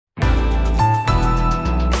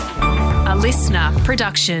listener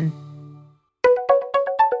production.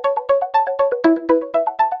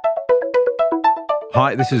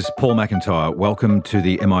 Hi, this is Paul McIntyre. Welcome to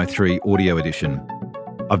the MI3 Audio Edition.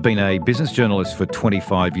 I've been a business journalist for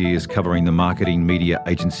 25 years covering the marketing, media,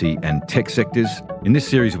 agency and tech sectors. In this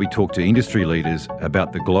series, we talk to industry leaders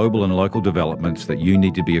about the global and local developments that you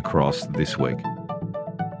need to be across this week.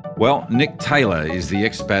 Well, Nick Taylor is the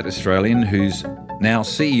expat Australian who's now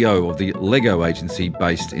CEO of the Lego agency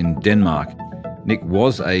based in Denmark. Nick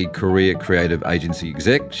was a career creative agency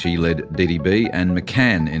exec. She led DDB and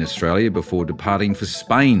McCann in Australia before departing for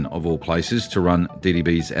Spain, of all places, to run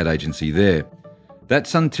DDB's ad agency there.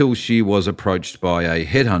 That's until she was approached by a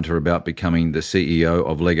headhunter about becoming the CEO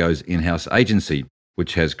of Lego's in-house agency,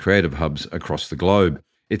 which has creative hubs across the globe.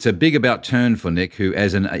 It's a big about turn for Nick, who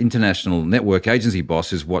as an international network agency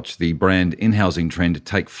boss has watched the brand in-housing trend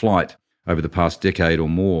take flight over the past decade or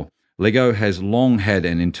more. Lego has long had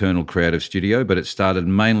an internal creative studio, but it started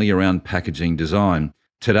mainly around packaging design.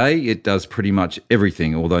 Today, it does pretty much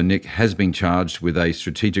everything, although Nick has been charged with a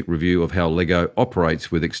strategic review of how Lego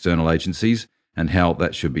operates with external agencies and how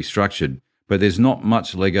that should be structured. But there's not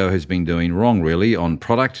much Lego has been doing wrong, really, on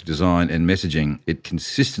product, design and messaging. It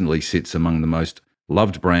consistently sits among the most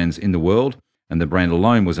loved brands in the world, and the brand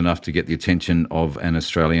alone was enough to get the attention of an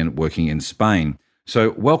Australian working in Spain.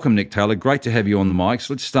 So welcome, Nick Taylor. Great to have you on the mics.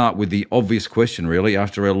 Let's start with the obvious question, really.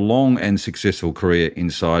 After a long and successful career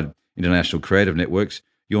inside international creative networks,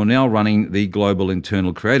 you're now running the global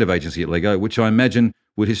internal creative agency at Lego, which I imagine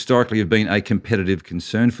would historically have been a competitive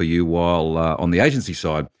concern for you while on the agency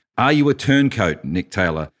side. Are you a turncoat, Nick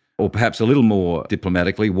Taylor? Or perhaps a little more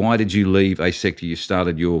diplomatically, why did you leave a sector you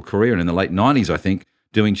started your career in the late 90s, I think,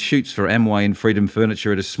 doing shoots for Amway and Freedom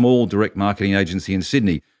Furniture at a small direct marketing agency in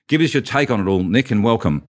Sydney? Give us your take on it all, Nick, and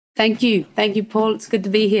welcome. Thank you. Thank you, Paul. It's good to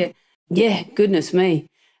be here. Yeah, goodness me.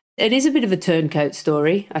 It is a bit of a turncoat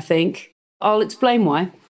story, I think. I'll explain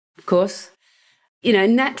why, of course.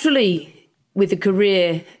 Naturally, with a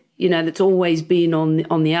career, that's always been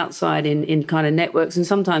on the outside in kind of networks and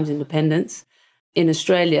sometimes independents in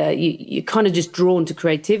Australia, you're kind of just drawn to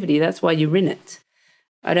creativity. That's why you're in it.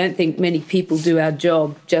 I don't think many people do our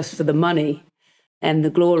job just for the money and the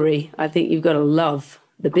glory. I think you've got to love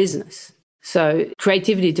the business. So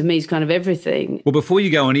creativity to me is kind of everything. Well, before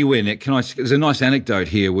you go anywhere, Nick, there's a nice anecdote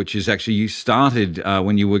here, which is actually you started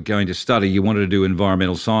when you were going to study, you wanted to do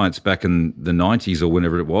environmental science back in the 90s or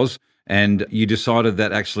whenever it was, and you decided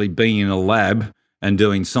that actually being in a lab and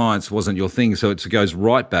doing science wasn't your thing. So it goes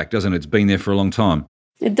right back, doesn't it? It's been there for a long time.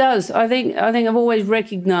 It does. I think I've always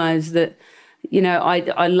recognised that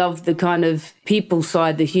I love the kind of people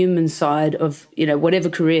side, the human side of, whatever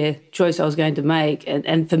career choice I was going to make.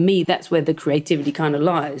 And for me, that's where the creativity kind of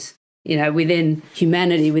lies, within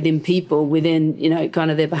humanity, within people, within,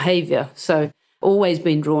 kind of their behaviour. So always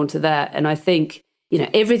been drawn to that. And I think,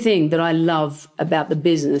 everything that I love about the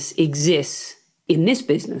business exists in this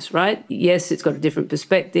business, right? Yes, it's got a different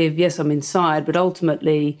perspective. Yes, I'm inside. But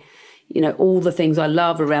ultimately, all the things I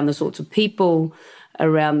love around the sorts of people,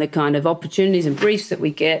 around the kind of opportunities and briefs that we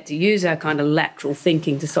get to use our kind of lateral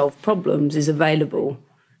thinking to solve problems is available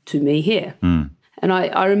to me here. Mm. And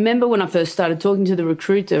I remember when I first started talking to the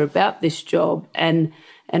recruiter about this job and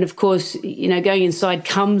of course, going inside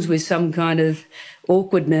comes with some kind of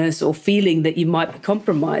awkwardness or feeling that you might be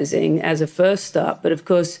compromising as a first start. But of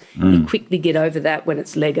course, you quickly get over that when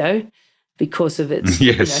it's Lego because of its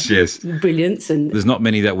yes. brilliance. And there's not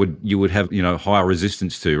many that you would have, higher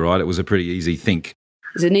resistance to, right? It was a pretty easy think.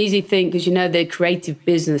 It's an easy thing because, they're creative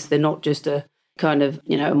business. They're not just a kind of,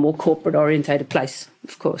 a more corporate orientated place,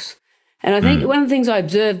 of course. And I think one of the things I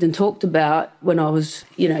observed and talked about when I was,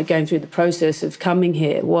 going through the process of coming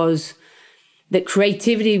here was that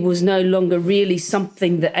creativity was no longer really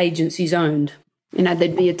something that agencies owned.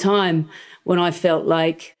 There'd be a time when I felt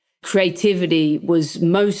like creativity was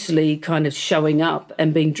mostly kind of showing up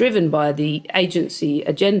and being driven by the agency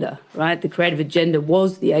agenda, right? The creative agenda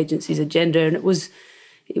was the agency's agenda, and it was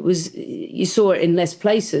you saw it in less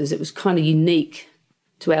places. It was kind of unique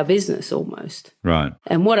to our business almost. Right.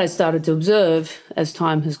 And what I started to observe as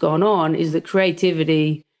time has gone on is that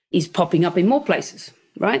creativity is popping up in more places,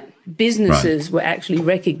 right? Businesses were actually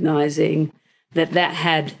recognizing that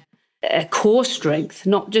had a core strength,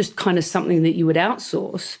 not just kind of something that you would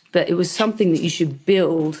outsource, but it was something that you should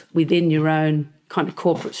build within your own kind of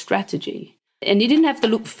corporate strategy. And you didn't have to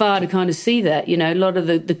look far to kind of see that. A lot of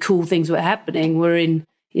the cool things were happening were in,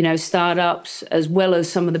 startups as well as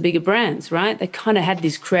some of the bigger brands, right? They kind of had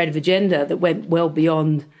this creative agenda that went well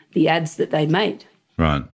beyond the ads that they made.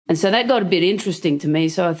 Right. And so that got a bit interesting to me.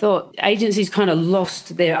 So I thought agencies kind of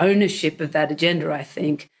lost their ownership of that agenda, I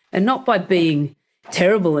think, And not by being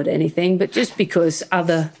terrible at anything, but just because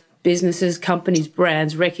other businesses, companies,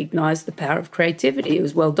 brands recognize the power of creativity. It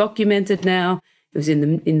was well documented now. It was in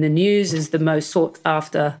the news as the most sought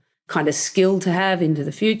after kind of skill to have into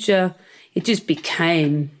the future. It just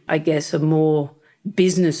became, I guess, a more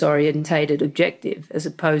business orientated objective as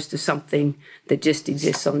opposed to something that just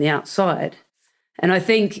exists on the outside. And I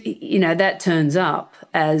think, that turns up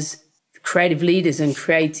as creative leaders and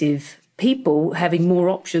creative people having more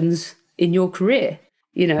options in your career.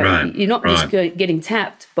 Right, you're not just getting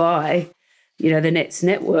tapped by, the next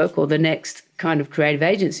network or the next kind of creative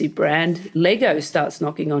agency brand. Lego starts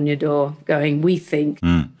knocking on your door going, we think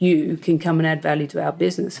you can come and add value to our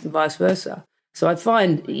business and vice versa. So I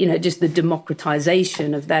find, just the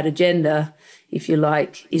democratization of that agenda, if you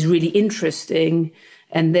like, is really interesting.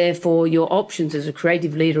 And therefore your options as a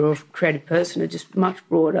creative leader or creative person are just much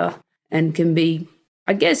broader and can be,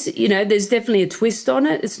 I guess, there's definitely a twist on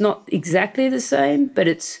it. It's not exactly the same, but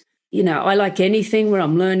it's, I like anything where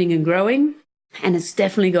I'm learning and growing. And it's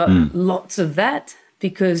definitely got lots of that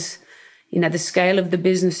because, the scale of the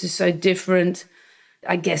business is so different.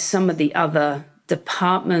 I guess some of the other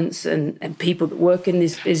departments and people that work in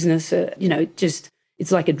this business are,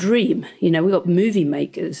 it's like a dream. We've got movie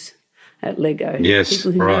makers at Lego. Yes,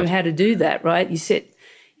 people who know how to do that, right? You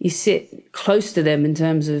sit close to them in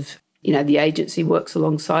terms of, the agency works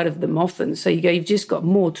alongside of them often. So you've just got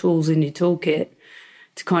more tools in your toolkit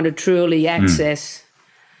to kind of truly access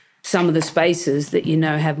some of the spaces that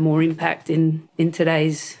have more impact in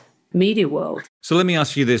today's media world. So let me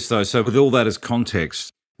ask you this, though. So with all that as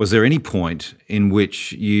context, was there any point in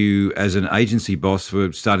which you, as an agency boss,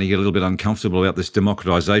 were starting to get a little bit uncomfortable about this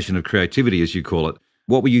democratization of creativity, as you call it?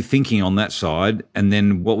 What were you thinking on that side? And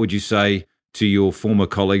then what would you say to your former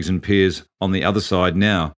colleagues and peers on the other side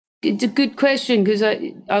now? It's a good question because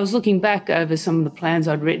I was looking back over some of the plans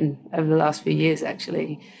I'd written over the last few years,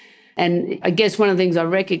 actually. And I guess one of the things I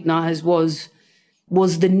recognised was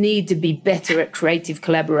the need to be better at creative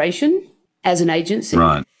collaboration as an agency.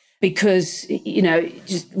 Right. Because,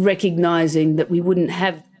 just recognising that we wouldn't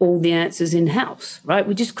have all the answers in-house, right?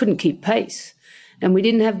 We just couldn't keep pace. And we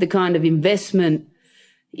didn't have the kind of investment,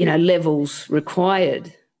 levels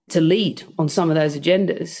required to lead on some of those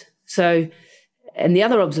agendas. So, and the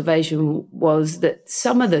other observation was that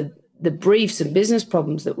some of the briefs and business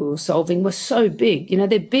problems that we were solving were so big.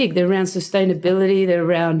 They're big. They're around sustainability. They're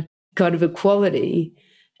around kind of equality.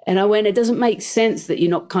 And I went, it doesn't make sense that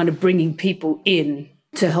you're not kind of bringing people in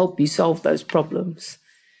to help you solve those problems.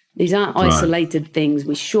 These aren't isolated things.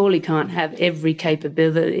 We surely can't have every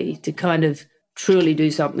capability to kind of truly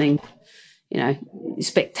do something,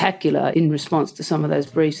 spectacular in response to some of those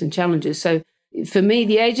briefs and challenges. So for me,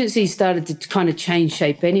 the agency started to kind of change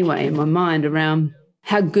shape anyway in my mind around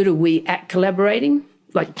how good are we at collaborating,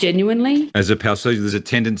 like genuinely. So there's a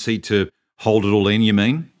tendency to hold it all in, you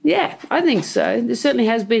mean? Yeah, I think so. There certainly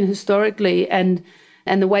has been historically, and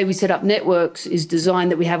the way we set up networks is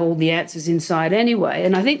designed that we have all the answers inside anyway.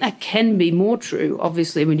 And I think that can be more true,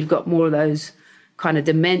 obviously, when you've got more of those kind of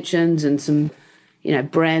dimensions and some,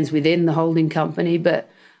 brands within the holding company. But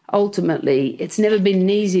ultimately, it's never been an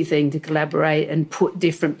easy thing to collaborate and put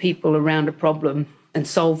different people around a problem and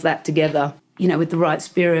solve that together, with the right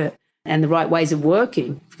spirit and the right ways of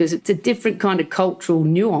working, because it's a different kind of cultural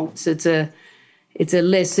nuance. It's a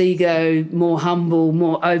less ego, more humble,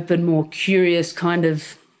 more open, more curious kind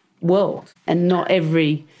of world. And not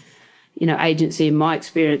every, agency, in my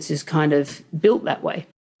experience, is kind of built that way.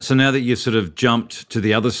 So now that you've sort of jumped to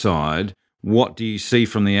the other side, what do you see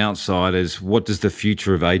from the outside as what does the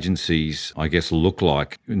future of agencies, I guess, look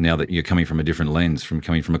like now that you're coming from a different lens,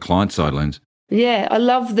 coming from a client-side lens? Yeah, I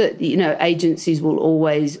love that, agencies will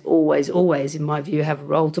always, in my view, have a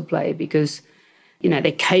role to play because,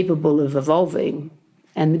 they're capable of evolving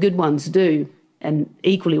and the good ones do. And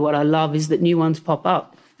equally what I love is that new ones pop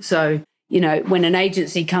up. So, when an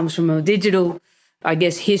agency comes from a digital, I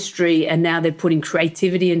guess, history and now they're putting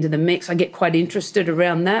creativity into the mix, I get quite interested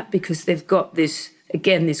around that because they've got this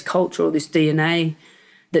culture or this DNA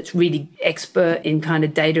that's really expert in kind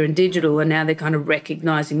of data and digital, and now they're kind of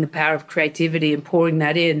recognising the power of creativity and pouring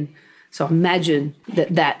that in. So I imagine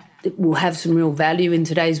that will have some real value in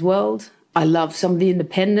today's world. I love some of the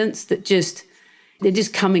independents that they're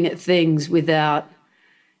just coming at things without,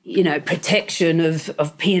 protection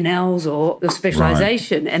of P&Ls or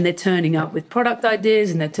specialisation, and they're turning up with product ideas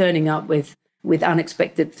and they're turning up with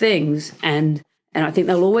unexpected things. And I think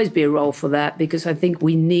there'll always be a role for that because I think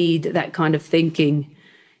we need that kind of thinking,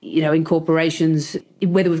 in corporations,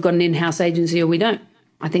 whether we've got an in-house agency or we don't.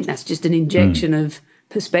 I think that's just an injection of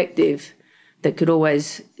perspective that could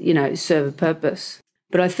always, serve a purpose.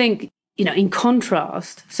 But I think, in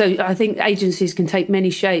contrast, so I think agencies can take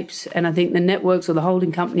many shapes. And I think the networks or the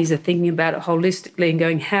holding companies are thinking about it holistically and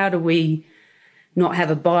going, how do we not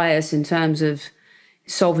have a bias in terms of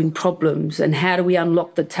solving problems, and how do we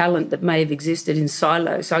unlock the talent that may have existed in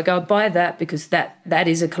silos? So I go by that because that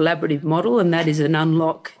is a collaborative model, and that is an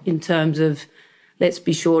unlock in terms of let's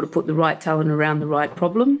be sure to put the right talent around the right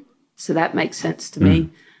problem. So that makes sense to me.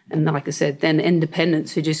 And like I said, then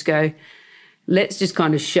independents who just go, let's just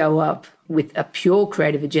kind of show up with a pure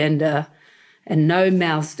creative agenda and no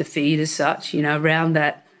mouths to feed as such, around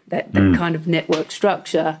that kind of network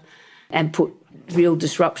structure, and put real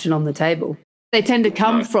disruption on the table. They tend to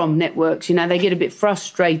come from networks, they get a bit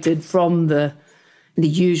frustrated from the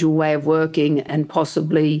usual way of working and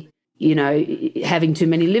possibly, having too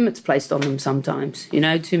many limits placed on them sometimes,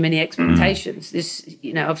 too many expectations. This,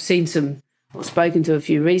 I've spoken to a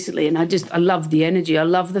few recently, and I love the energy. I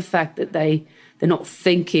love the fact that they're not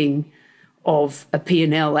thinking of a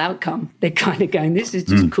P&L outcome. They're kind of going, this is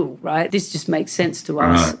just cool, right? This just makes sense to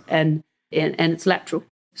us, and it's lateral.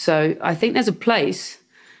 So I think there's a place.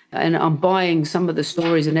 And I'm buying some of the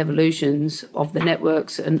stories and evolutions of the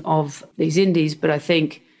networks and of these indies, but I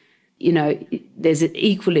think, there's an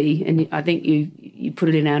equally, and I think you put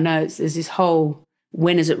it in our notes, there's this whole,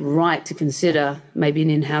 when is it right to consider maybe an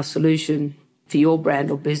in-house solution for your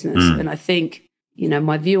brand or business? And I think,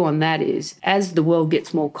 my view on that is, as the world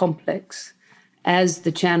gets more complex, as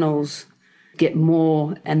the channels get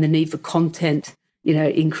more and the need for content,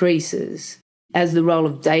 increases, as the role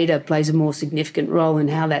of data plays a more significant role in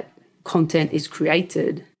how that content is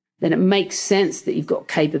created, then it makes sense that you've got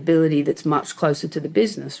capability that's much closer to the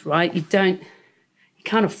business, right? You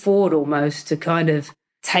can't afford almost to kind of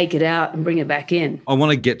take it out and bring it back in. I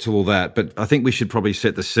want to get to all that, but I think we should probably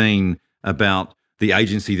set the scene about the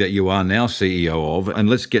agency that you are now CEO of, and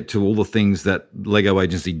let's get to all the things that Lego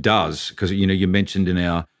Agency does, because, you mentioned in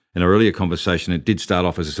our earlier conversation, it did start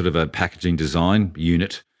off as a sort of a packaging design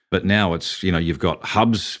unit. But now it's, you've got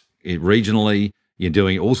hubs regionally, you're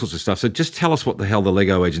doing all sorts of stuff. So just tell us what the hell the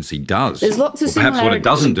Lego Agency does. There's lots of similarities. Perhaps what it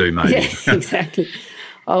doesn't do, maybe. Yeah, exactly.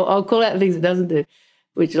 I'll call out the things it doesn't do,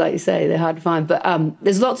 which, like you say, they're hard to find. But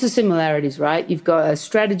there's lots of similarities, right? You've got a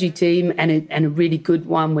strategy team and a really good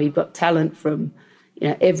one where you've got talent from,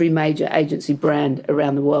 every major agency brand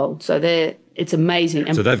around the world. So it's amazing.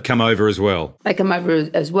 And so they've come over as well. They come over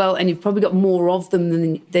as well, and you've probably got more of them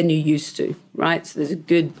than you used to, right? So there's a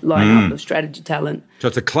good lineup of strategy talent. So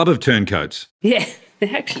it's a club of turncoats. Yeah, they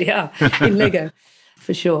actually are in Lego,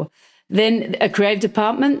 for sure. Then a creative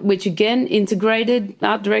department, which again, integrated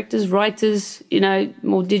art directors, writers,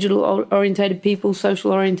 more digital-orientated people,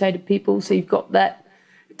 social-orientated people. So you've got that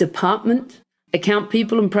department, account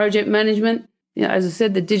people and project management. As I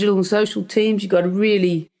said, the digital and social teams, you've got a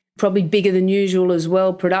really probably bigger than usual as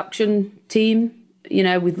well production team,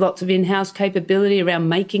 with lots of in-house capability around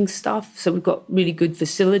making stuff. So we've got really good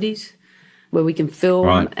facilities where we can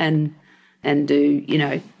film and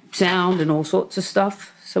do, sound and all sorts of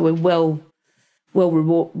stuff. So we're well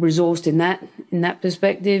resourced in that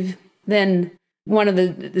perspective. Then one of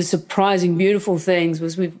the surprising, beautiful things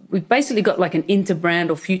was we've basically got like an interbrand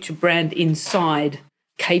or future brand inside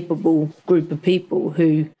capable group of people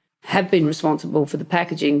who have been responsible for the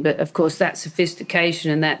packaging. But of course, that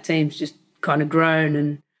sophistication and that team's just kind of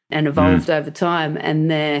grown and evolved over time.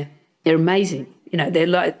 And they're amazing. They're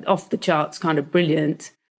like off the charts, kind of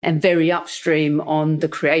brilliant and very upstream on the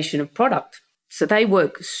creation of product. So they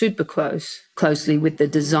work super closely with the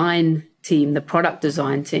design team, the product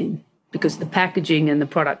design team, because the packaging and the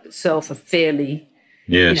product itself are fairly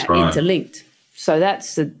interlinked. So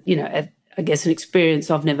that's I guess an experience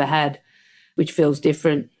I've never had, which feels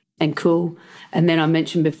different and cool. And then I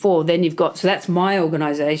mentioned before, then you've got, so that's my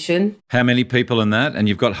organisation. How many people in that? And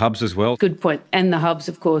you've got hubs as well? Good point. And the hubs,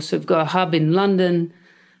 of course. So we've got a hub in London,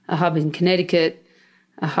 a hub in Connecticut,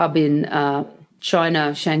 a hub in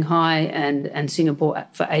China, Shanghai, and Singapore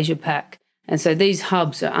for Asia Pac. And so these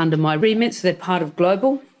hubs are under my remit. So they're part of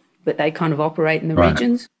global, but they kind of operate in the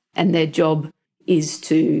regions. And their job is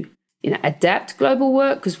to adapt global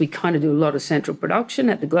work, because we kind of do a lot of central production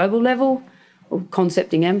at the global level, or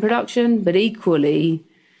concepting and production, but equally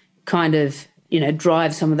kind of,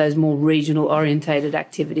 drive some of those more regional orientated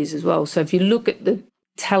activities as well. So if you look at the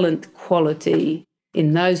talent quality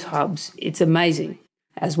in those hubs, it's amazing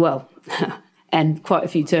as well. And quite a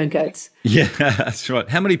few turncoats. Yeah, that's right.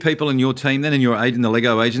 How many people in your team then, in the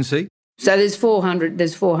Lego Agency? So there's 400,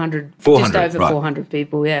 just over 400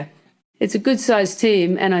 people, yeah. It's a good-sized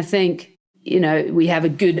team, and I think, we have a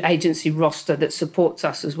good agency roster that supports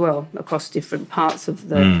us as well across different parts of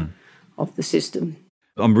the system.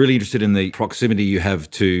 I'm really interested in the proximity you have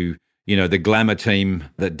to, the glamour team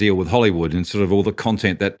that deal with Hollywood and sort of all the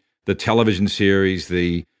content that the television series,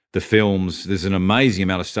 the films, there's an amazing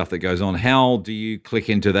amount of stuff that goes on. How do you click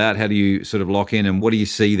into that? How do you sort of lock in, and what do you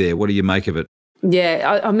see there? What do you make of it?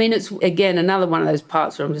 Yeah, I mean, it's, again, another one of those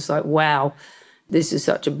parts where I'm just like, wow, this is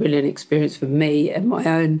such a brilliant experience for me and my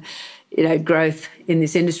own, growth in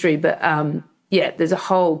this industry. But there's a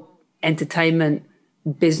whole entertainment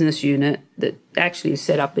business unit that actually is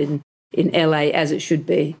set up in LA, as it should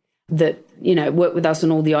be, that, work with us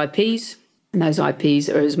on all the IPs. And those IPs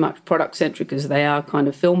are as much product-centric as they are kind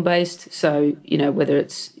of film-based. So, whether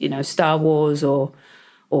it's, Star Wars or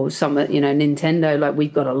some, Nintendo, like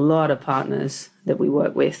we've got a lot of partners that we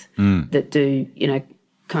work with that do,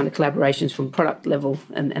 kind of collaborations from product level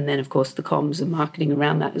and then, of course, the comms and marketing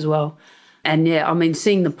around that as well. And,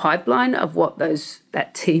 seeing the pipeline of what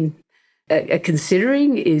that team are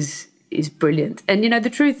considering is brilliant. And, the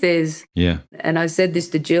truth is, and I said this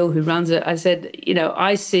to Jill, who runs it, I said,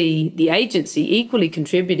 I see the agency equally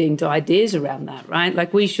contributing to ideas around that, right?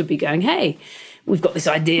 Like we should be going, hey, we've got this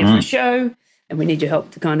idea for a show and we need your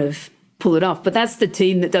help to kind of pull it off. But that's the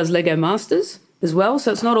team that does Lego Masters as well.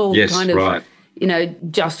 So it's not all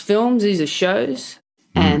just films. These are shows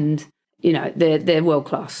and, they're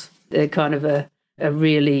world-class. They're kind of a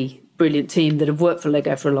really brilliant team that have worked for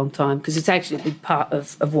Lego for a long time, because it's actually a big part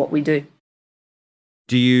of what we do.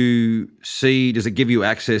 Does it give you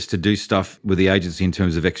access to do stuff with the agency in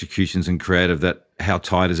terms of executions and creative? How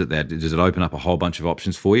tight is it there? Does it open up a whole bunch of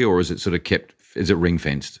options for you, or is it sort of is it ring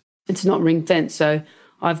fenced? It's not ring fenced. So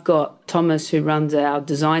I've got Thomas, who runs our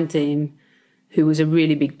design team, who was a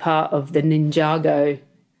really big part of the Ninjago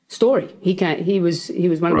story. He was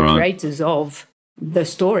one of the creators of the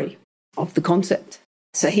story, of the concept.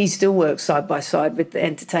 So he still works side by side with the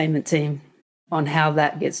entertainment team on how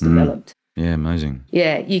that gets developed. Yeah, amazing.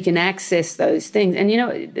 Yeah, you can access those things. And,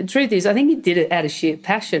 the truth is, I think he did it out of sheer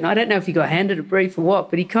passion. I don't know if he got handed a brief or what,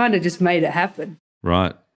 but he kind of just made it happen.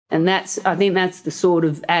 Right. And I think that's the sort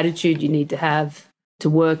of attitude you need to have to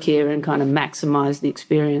work here and kind of maximize the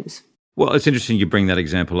experience. Well, it's interesting you bring that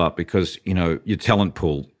example up because, your talent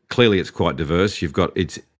pool, clearly it's quite diverse.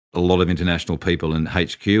 It's a lot of international people in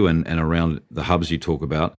HQ and around the hubs you talk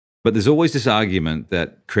about. But there's always this argument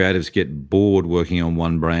that creatives get bored working on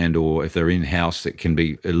one brand, or if they're in-house, it can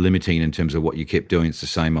be limiting in terms of what you keep doing. It's the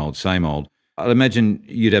same old, same old. I'd imagine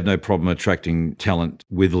you'd have no problem attracting talent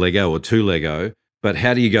with Lego or to Lego, but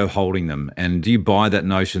how do you go holding them? And do you buy that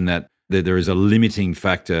notion that there is a limiting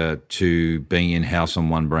factor to being in-house on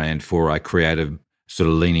one brand for a creative sort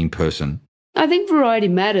of leaning person? I think variety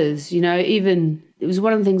matters. Even it was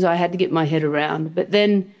one of the things I had to get my head around. But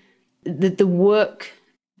then the work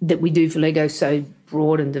that we do for Lego is so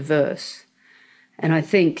broad and diverse. And I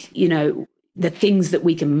think, the things that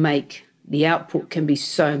we can make, the output can be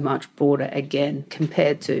so much broader again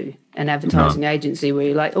compared to an advertising agency where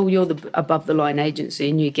you're like, oh, you're the above the line agency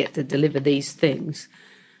and you get to deliver these things.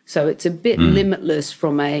 So it's a bit limitless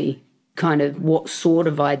from a kind of what sort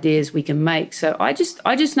of ideas we can make. So I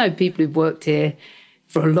just know people who've worked here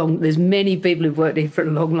there's many people who've worked here for a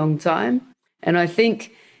long, long time. And I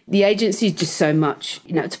think the agency is just so much,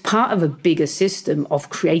 it's part of a bigger system of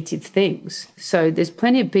creative things. So there's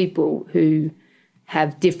plenty of people who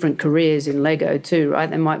have different careers in Lego too, right?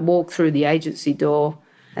 They might walk through the agency door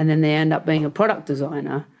and then they end up being a product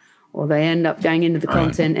designer, or they end up going into the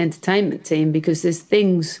content entertainment team, because there's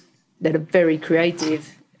things that are very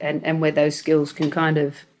creative and where those skills can kind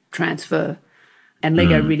of transfer. And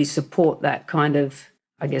Lego really support that kind of,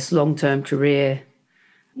 I guess, long-term career,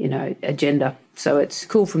 agenda. So it's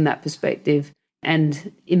cool from that perspective.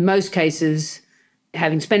 And in most cases,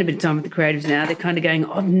 having spent a bit of time with the creatives now, they're kind of going,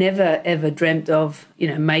 I've never, ever dreamt of,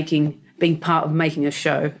 being part of making a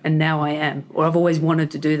show, and now I am. Or I've always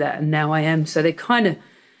wanted to do that, and now I am. So they're kind of,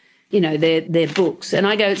 they're books. And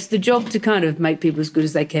I go, it's the job to kind of make people as good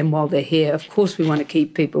as they can while they're here. Of course we want to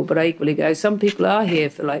keep people, but I equally go, some people are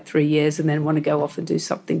here for like 3 years and then want to go off and do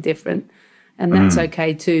something different. And that's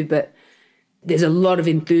okay too. But there's a lot of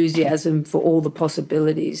enthusiasm for all the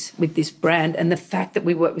possibilities with this brand, and the fact that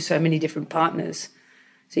we work with so many different partners.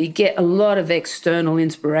 So you get a lot of external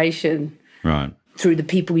inspiration through the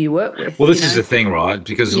people you work with. Well, this is the thing, right?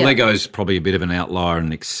 Because Lego is probably a bit of an outlier and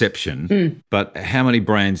an exception, but how many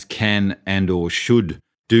brands can and or should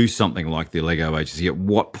do something like the Lego agency? At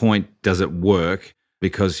what point does it work?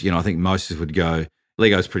 Because, I think most of us would go,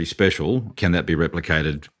 Lego's pretty special. Can that be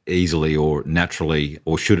replicated easily or naturally,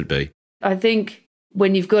 or should it be? I think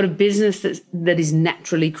when you've got a business that is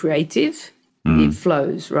naturally creative, it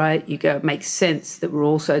flows, right? You go, it makes sense that we're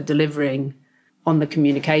also delivering on the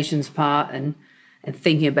communications part and and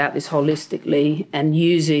thinking about this holistically and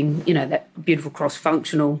using, that beautiful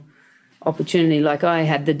cross-functional opportunity. Like I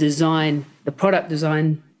had the product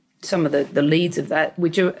design, some of the leads of that,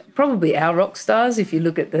 which are probably our rock stars if you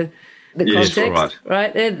look at the context,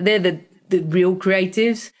 right? They're the real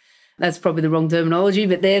creatives. That's probably the wrong terminology,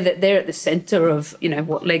 but they're at the center of,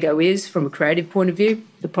 what Lego is from a creative point of view,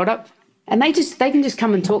 the product. And they can just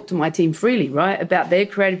come and talk to my team freely, right, about their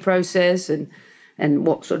creative process and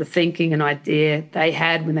what sort of thinking and idea they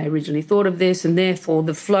had when they originally thought of this, and therefore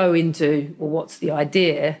the flow into, well, what's the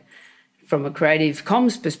idea from a creative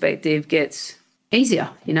comms perspective gets easier.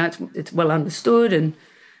 It's well understood and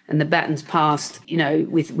the baton's passed,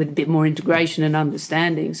 with a bit more integration and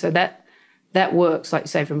understanding. So that works, like you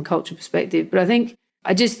say, from a culture perspective. But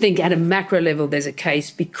I just think at a macro level, there's a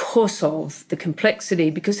case because of the complexity,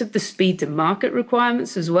 because of the speed to market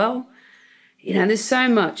requirements as well. There's so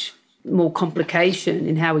much more complication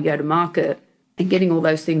in how we go to market, and getting all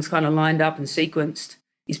those things kind of lined up and sequenced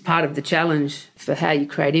is part of the challenge for how you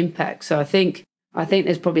create impact. So I think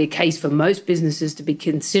there's probably a case for most businesses to be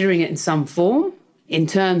considering it in some form. In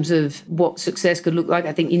terms of what success could look like,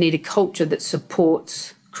 I think you need a culture that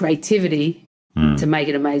supports creativity to make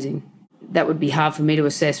it amazing. That would be hard for me to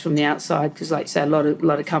assess from the outside because, like you say, a lot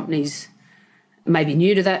of companies may be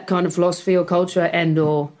new to that kind of philosophy or culture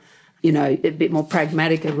or, a bit more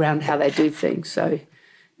pragmatic around how they do things. So,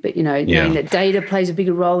 but, knowing that data plays a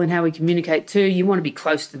bigger role in how we communicate too, you want to be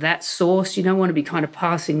close to that source. You don't want to be kind of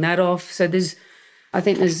passing that off. So I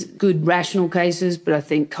think there's good rational cases, but I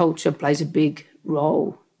think culture plays a big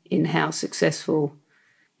role in how successful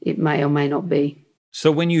it may or may not be. So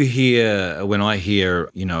when I hear,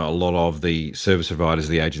 a lot of the service providers,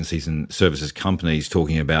 the agencies and services companies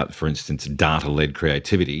talking about, for instance, data-led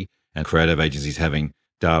creativity and creative agencies having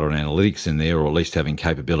data and analytics in there, or at least having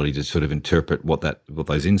capability to sort of interpret what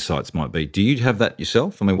those insights might be. Do you have that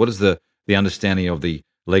yourself? I mean, what is the understanding of the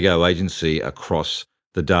Lego agency across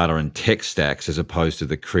the data and tech stacks as opposed to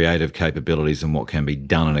the creative capabilities and what can be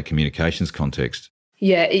done in a communications context?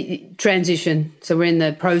 Yeah, transition. So we're in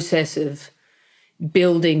the process of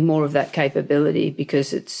building more of that capability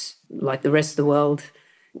because it's like the rest of the world.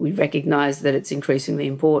 We recognise that it's increasingly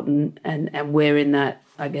important and we're in that,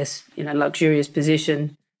 I guess, luxurious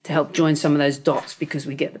position to help join some of those dots because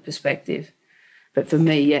we get the perspective. But for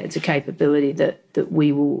me, it's a capability that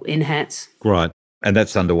we will enhance. Right. And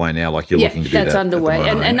that's underway now, like you're looking to do that? Yeah, that's underway.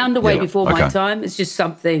 And underway before my time. It's just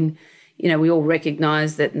something, we all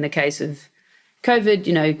recognise that in the case of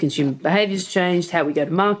COVID, consumer behaviour's changed, how we go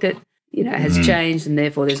to market, has changed, and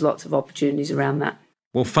therefore there's lots of opportunities around that.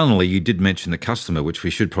 Well, funnily, you did mention the customer, which we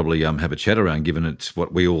should probably have a chat around, given it's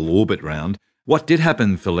what we all orbit around. What did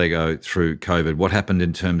happen for Lego through COVID? What happened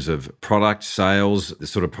in terms of product sales, the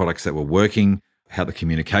sort of products that were working, how the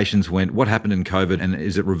communications went? What happened in COVID, and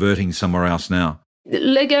is it reverting somewhere else now?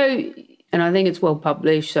 Lego, and I think it's well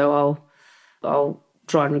published, so I'll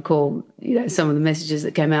try and recall, some of the messages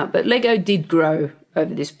that came out. But Lego did grow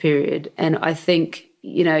over this period, and I think,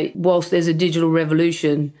 whilst there's a digital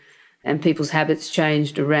revolution and people's habits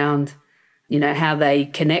changed around, how they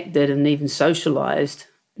connected and even socialised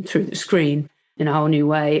through the screen in a whole new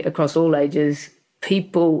way across all ages,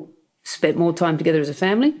 people spent more time together as a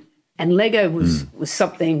family, and Lego was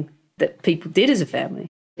something that people did as a family.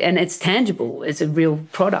 And it's tangible. It's a real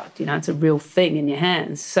product, it's a real thing in your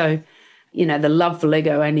hands. So, the love for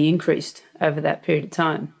Lego only increased over that period of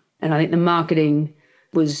time. And I think the marketing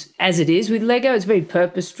was, as it is with Lego, it's very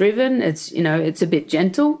purpose-driven. It's, it's a bit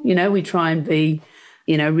gentle. We try and be,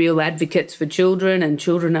 real advocates for children, and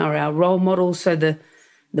children are our role models. So the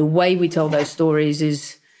way we tell those stories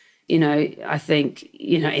is, I think,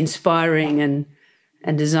 inspiring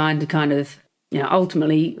and designed to kind of,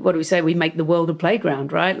 ultimately, what do we say? We make the world a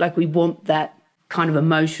playground, right? Like we want that kind of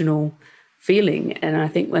emotional feeling. And I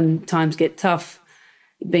think when times get tough,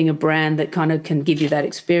 being a brand that kind of can give you that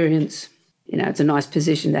experience, it's a nice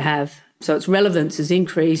position to have. So its relevance has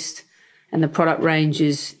increased and the product range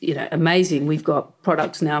is, amazing. We've got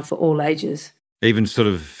products now for all ages. Even sort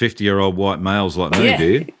of 50-year-old white males like me, do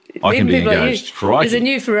you? I can be engaged. There's a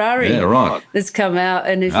new Ferrari that's come out,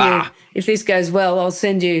 and if this goes well, I'll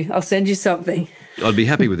send you something. I'd be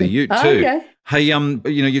happy with a ute too. Okay. Hey,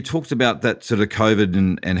 you talked about that sort of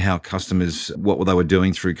COVID and how customers, what they were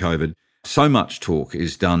doing through COVID. So much talk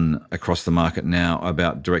is done across the market now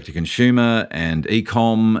about direct-to-consumer and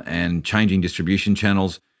e-com and changing distribution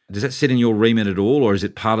channels. Does that sit in your remit at all, or is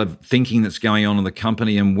it part of thinking that's going on in the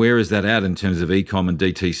company, and where is that at in terms of e-com and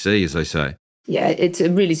DTC, as they say? Yeah, it's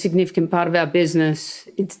a really significant part of our business.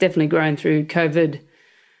 It's definitely grown through COVID.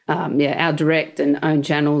 Our direct and own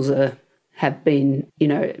channels have been,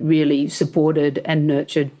 really supported and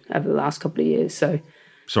nurtured over the last couple of years. So,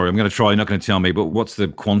 sorry, I'm going to try. You're not going to tell me, but what's the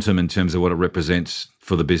quantum in terms of what it represents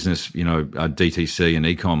for the business, DTC and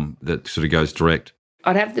e-com that sort of goes direct?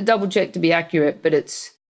 I'd have to double check to be accurate, but it's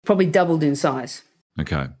probably doubled in size.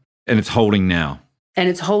 Okay. And it's holding now.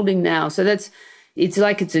 So it's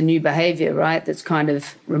like it's a new behavior, right? That's kind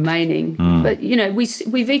of remaining. But,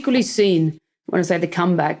 we've equally seen, when I say the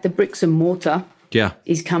comeback, the bricks and mortar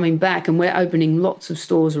is coming back, and we're opening lots of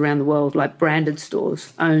stores around the world, like branded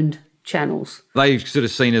stores, owned channels. They've sort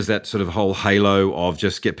of seen as that sort of whole halo of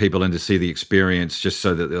just get people in to see the experience just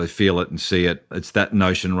so that they feel it and see it. It's that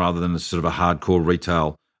notion rather than a sort of a hardcore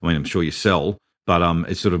retail. I mean, I'm sure you sell, but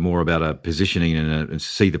it's sort of more about a positioning and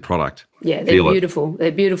see the product. Yeah, they're beautiful.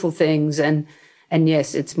 They're beautiful things. And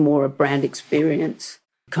yes, it's more a brand experience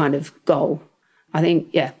kind of goal. I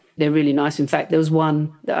think, they're really nice. In fact, there was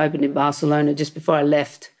one that opened in Barcelona just before I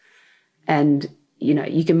left. And,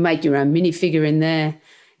 you can make your own minifigure in there,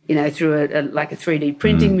 through a 3D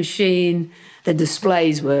printing machine. The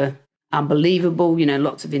displays were unbelievable,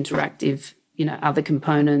 lots of interactive, other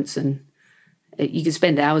components. And you could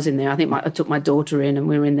spend hours in there. I think I took my daughter in and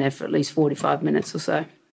we were in there for at least 45 minutes or so.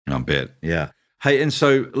 I bet, yeah. Hey, and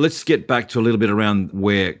so let's get back to a little bit around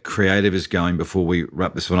where creative is going before we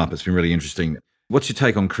wrap this one up. It's been really interesting. What's your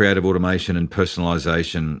take on creative automation and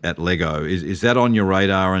personalisation at Lego? Is that on your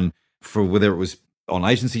radar? And for whether it was on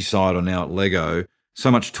agency side or now at Lego,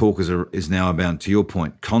 so much talk is now about, to your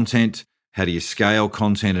point, content. How do you scale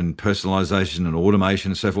content and personalisation and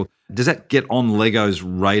automation and so forth? Does that get on Lego's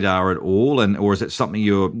radar at all? Or is it something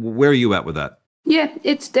where are you at with that? Yeah,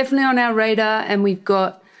 it's definitely on our radar. And we've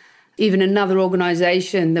got even another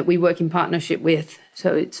organisation that we work in partnership with.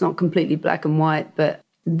 So it's not completely black and white, but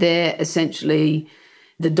they're essentially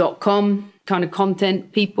the .com kind of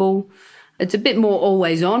content people. It's a bit more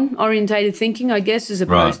always-on orientated thinking, I guess, as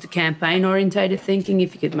opposed to campaign-orientated thinking,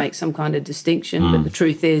 if you could make some kind of distinction. But the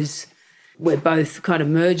truth is we're both kind of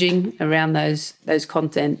merging around those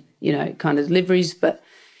content, kind of deliveries. But,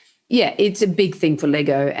 yeah, it's a big thing for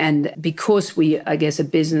Lego. And because we, I guess, a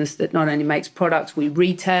business that not only makes products, we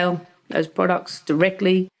retail those products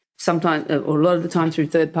directly, sometimes or a lot of the time through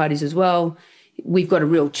third parties as well. We've got a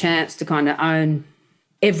real chance to kind of own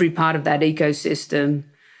every part of that ecosystem,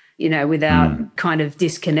 without kind of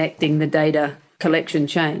disconnecting the data collection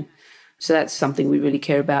chain. So that's something we really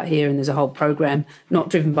care about here. And there's a whole program, not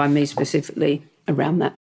driven by me specifically, around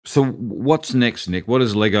that. So what's next, Nick? What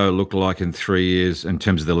does Lego look like in 3 years in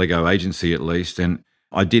terms of the Lego agency at least? And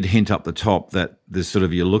I did hint up the top that there's sort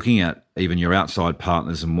of, you're looking at even your outside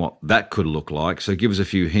partners and what that could look like. So give us a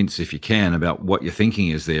few hints, if you can, about what your thinking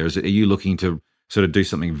is there. Are you looking to sort of do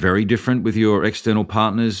something very different with your external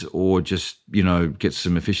partners, or just, get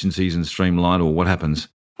some efficiencies and streamline, or what happens?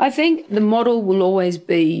 I think the model will always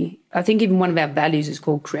be, I think even one of our values is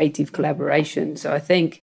called creative collaboration. So I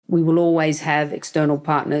think we will always have external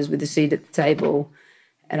partners with a seat at the table.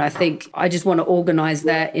 And I think I just want to organise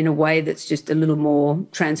that in a way that's just a little more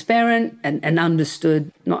transparent and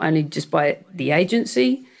understood, not only just by the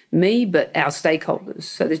agency, me, but our stakeholders.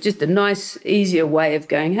 So there's just a nice, easier way of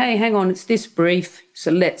going, hey, hang on, it's this brief,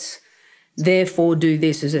 so let's therefore do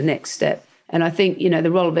this as a next step. And I think,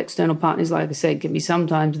 the role of external partners, like I said, can be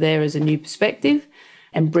sometimes there as a new perspective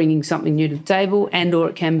and bringing something new to the table, or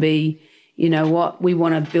it can be, we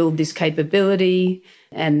want to build this capability,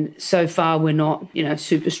 and so far we're not,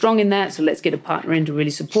 super strong in that, so let's get a partner in to really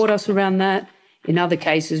support us around that. In other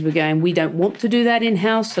cases, we're going, we don't want to do that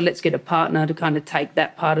in-house, so let's get a partner to kind of take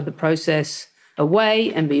that part of the process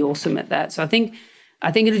away and be awesome at that. So I think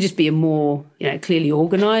it'll just be a more, clearly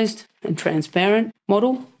organised and transparent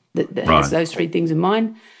model that has those three things in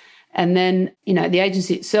mind. And then, the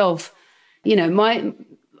agency itself, I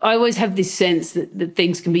always have this sense that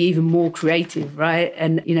things can be even more creative, right?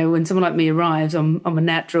 And, when someone like me arrives, I'm a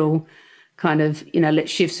natural kind of, let's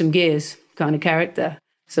shift some gears kind of character.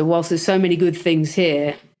 So whilst there's so many good things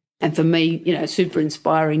here, and for me, super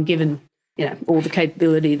inspiring, given, all the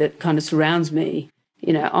capability that kind of surrounds me,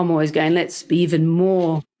 I'm always going, let's be even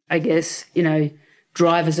more, I guess,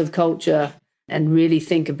 drivers of culture and really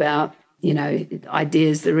think about,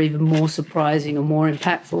 ideas that are even more surprising or more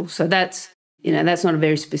impactful. So that's not a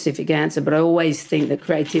very specific answer, but I always think that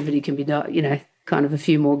creativity can be, kind of a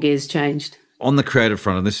few more gears changed. On the creative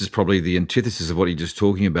front, and this is probably the antithesis of what you're just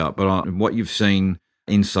talking about, but on what you've seen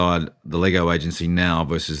inside the Lego agency now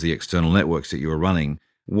versus the external networks that you were running,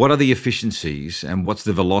 what are the efficiencies and what's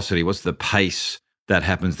the velocity, what's the pace that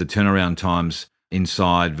happens, the turnaround times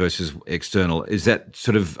inside versus external? Is that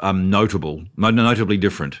sort of notably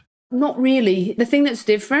different? Not really. The thing that's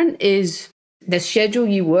different is the schedule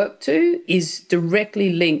you work to is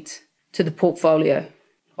directly linked to the portfolio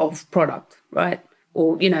of product, right?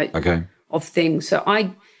 Or, of things. So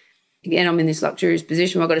I'm in this luxurious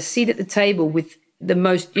position where I've got a seat at the table with the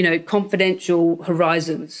most, confidential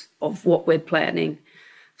horizons of what we're planning.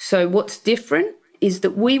 So what's different is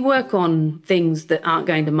that we work on things that aren't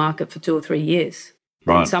going to market for 2 or 3 years,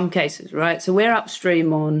 in some cases, right? So we're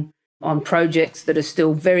upstream on projects that are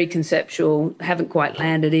still very conceptual, haven't quite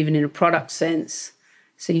landed even in a product sense.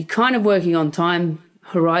 So you're kind of working on time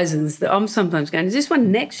horizons that I'm sometimes going, is this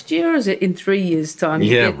one next year or is it in 3 years' time?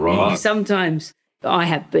 Sometimes I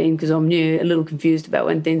have been, because I'm new, a little confused about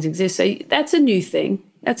when things exist. So that's a new thing.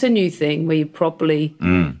 That's a new thing where you're properly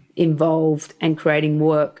involved and creating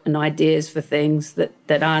work and ideas for things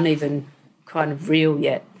that aren't even kind of real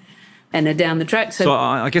yet and are down the track. So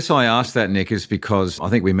I guess I asked that, Nick, is because I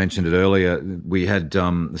think we mentioned it earlier. We had the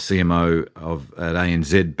CMO at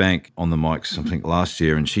ANZ Bank on the mic something last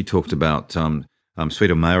year, and she talked about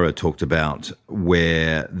Sweeta Mayura talked about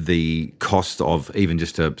where the cost of even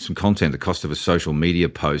just some content, the cost of a social media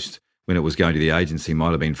post when it was going to the agency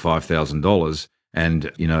might have been $5,000.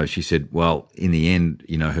 And, she said, well, in the end,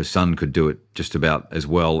 her son could do it just about as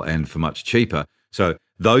well and for much cheaper. So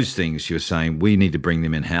those things she was saying, we need to bring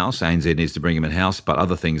them in-house. ANZ needs to bring them in-house, but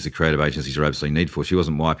other things the creative agencies are absolutely needful. She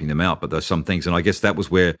wasn't wiping them out, but there's some things. And I guess that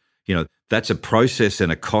was where, that's a process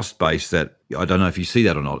and a cost base that I don't know if you see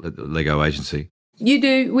that or not at the Lego agency. You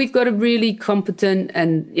do. We've got a really competent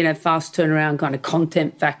and, fast turnaround kind of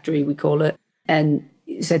content factory, we call it. And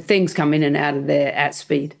so things come in and out of there at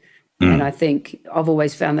speed. And I think I've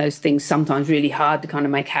always found those things sometimes really hard to kind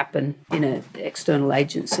of make happen in an external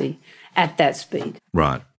agency at that speed.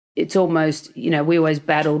 Right. It's almost, we always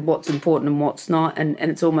battled what's important and what's not. And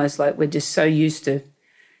it's almost like we're just so used to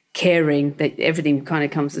caring that everything kind of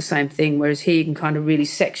comes the same thing, whereas here you can kind of really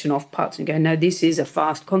section off parts and go, no, this is a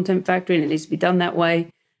fast content factory and it needs to be done that way,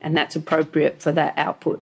 and that's appropriate for that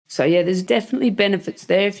output. So, there's definitely benefits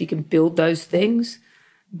there if you can build those things,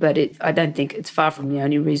 but I don't think it's far from the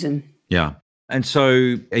only reason. Yeah. And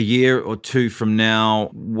so a year or two from now,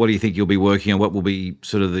 what do you think you'll be working on? What will be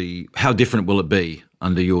sort of how different will it be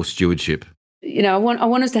under your stewardship? I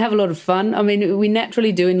want us to have a lot of fun. I mean, we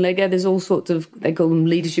naturally do in Lego. There's all sorts of, they call them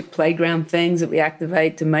leadership playground things that we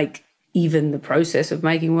activate to make even the process of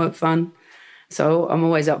making work fun. So I'm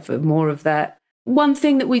always up for more of that. One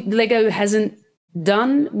thing that Lego hasn't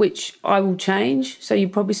done, which I will change, so you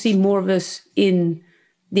probably see more of us in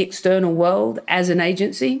the external world as an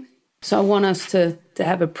agency. So I want us to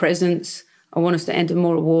have a presence. I want us to enter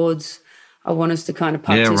more awards. I want us to kind of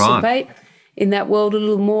participate in that world a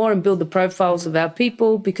little more and build the profiles of our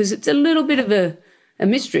people, because it's a little bit of a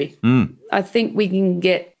mystery. I think we can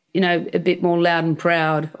get, a bit more loud and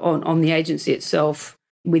proud on the agency itself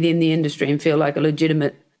within the industry and feel like a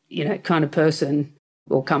legitimate, kind of person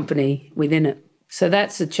or company within it. So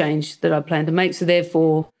that's a change that I plan to make. So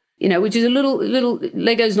therefore, which is a little,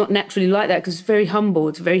 Lego's not naturally like that because it's very humble.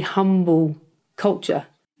 It's a very humble culture.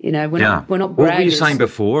 We're not braggers. What were you saying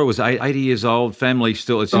before? It was 80 years old, family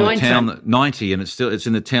still. It's in 90. the town 90, and it's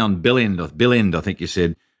in the town Billund, I think you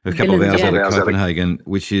said, a couple of hours out of Copenhagen,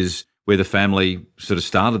 which is where the family sort of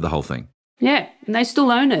started the whole thing. Yeah, and they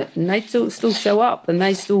still own it, and they still show up, and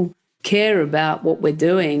they still care about what we're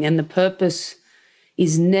doing, and the purpose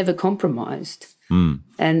is never compromised. And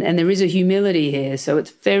there is a humility here. So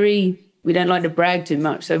it's we don't like to brag too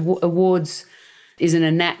much. So awards isn't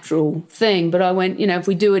a natural thing. But I went, if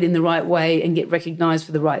we do it in the right way and get recognised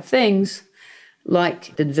for the right things,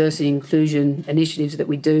 like the diversity inclusion initiatives that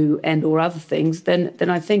we do and or other things, then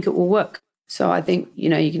I think it will work. So I think, you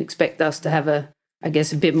can expect us to have a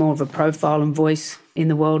bit more of a profile and voice in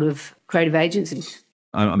the world of creative agencies.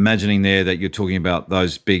 I'm imagining there that you're talking about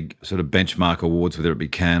those big sort of benchmark awards, whether it be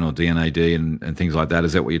Cannes or D&AD and things like that.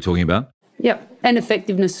 Is that what you're talking about? Yep. And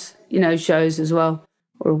effectiveness, shows as well,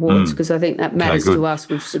 or awards, because I think that matters to us.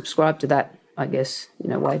 We've subscribed to that,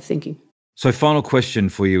 way of thinking. So final question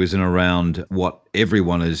for you is around what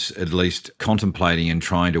everyone is at least contemplating and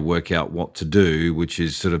trying to work out what to do, which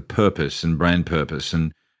is sort of purpose and brand purpose.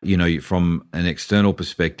 And, from an external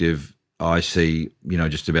perspective, I see,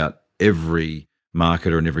 just about every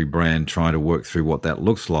marketer and every brand trying to work through what that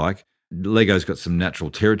looks like. Lego's got some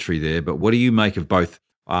natural territory there, but what do you make of both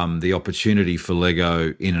the opportunity for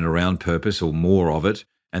Lego in and around purpose, or more of it,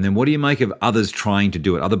 and then what do you make of others trying to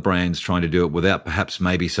do it, other brands trying to do it without perhaps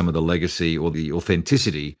maybe some of the legacy or the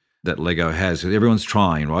authenticity that Lego has? Everyone's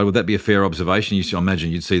trying, right? Would that be a fair observation? I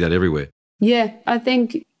imagine you'd see that everywhere. Yeah, I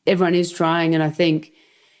think everyone is trying, and I think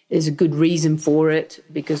there's a good reason for it,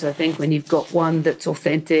 because I think when you've got one that's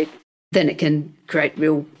authentic, then it can create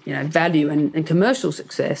real, value and commercial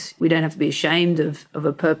success. We don't have to be ashamed of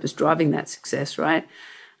a purpose driving that success, right?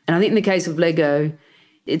 And I think in the case of Lego,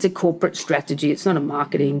 it's a corporate strategy. It's not a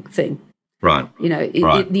marketing thing. Right.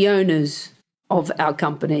 The owners of our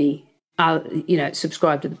company are,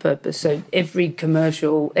 subscribe to the purpose. So every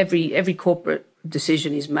commercial, every corporate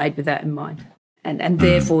decision is made with that in mind. And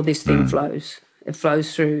therefore this thing flows. It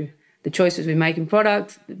flows through the choices we make in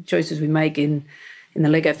product, the choices we make in the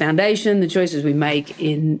Lego Foundation, the choices we make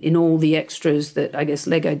in all the extras that I guess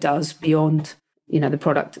Lego does beyond, the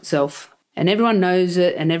product itself. And everyone knows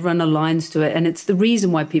it and everyone aligns to it. And it's the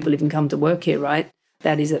reason why people even come to work here, right?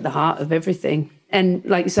 That is at the heart of everything. And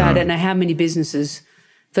like you say, I don't know how many businesses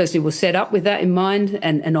firstly will set up with that in mind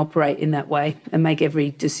and operate in that way and make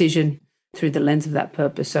every decision through the lens of that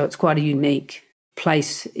purpose. So it's quite a unique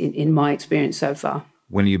place in my experience so far.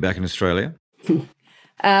 When are you back in Australia?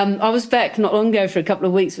 I was back not long ago for a couple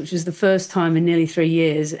of weeks, which was the first time in nearly 3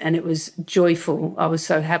 years, and it was joyful. I was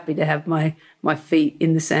so happy to have my feet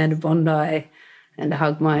in the sand of Bondi and to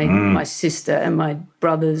hug my sister and my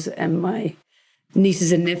brothers and my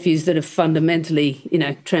nieces and nephews that have fundamentally,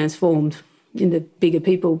 transformed into bigger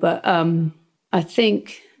people. But I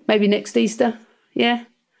think maybe next Easter, yeah.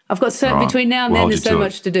 I've got between now and then, there's so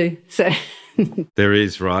much to do. So there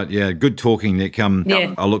is, right? Yeah, good talking, Nick.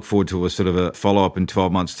 I look forward to a sort of a follow-up in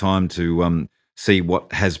 12 months' time to see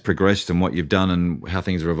what has progressed and what you've done and how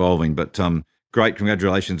things are evolving. But great,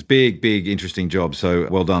 congratulations. Big, interesting job. So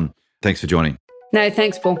well done. Thanks for joining. No,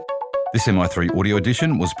 thanks, Paul. This MI3 audio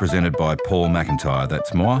edition was presented by Paul McIntyre,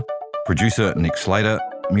 that's moi, producer Nick Slater,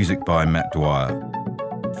 music by Matt Dwyer.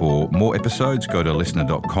 For more episodes, go to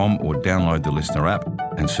listener.com or download the Listener app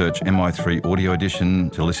and search MI3 Audio Edition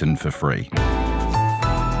to listen for free.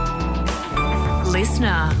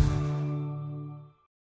 Listener.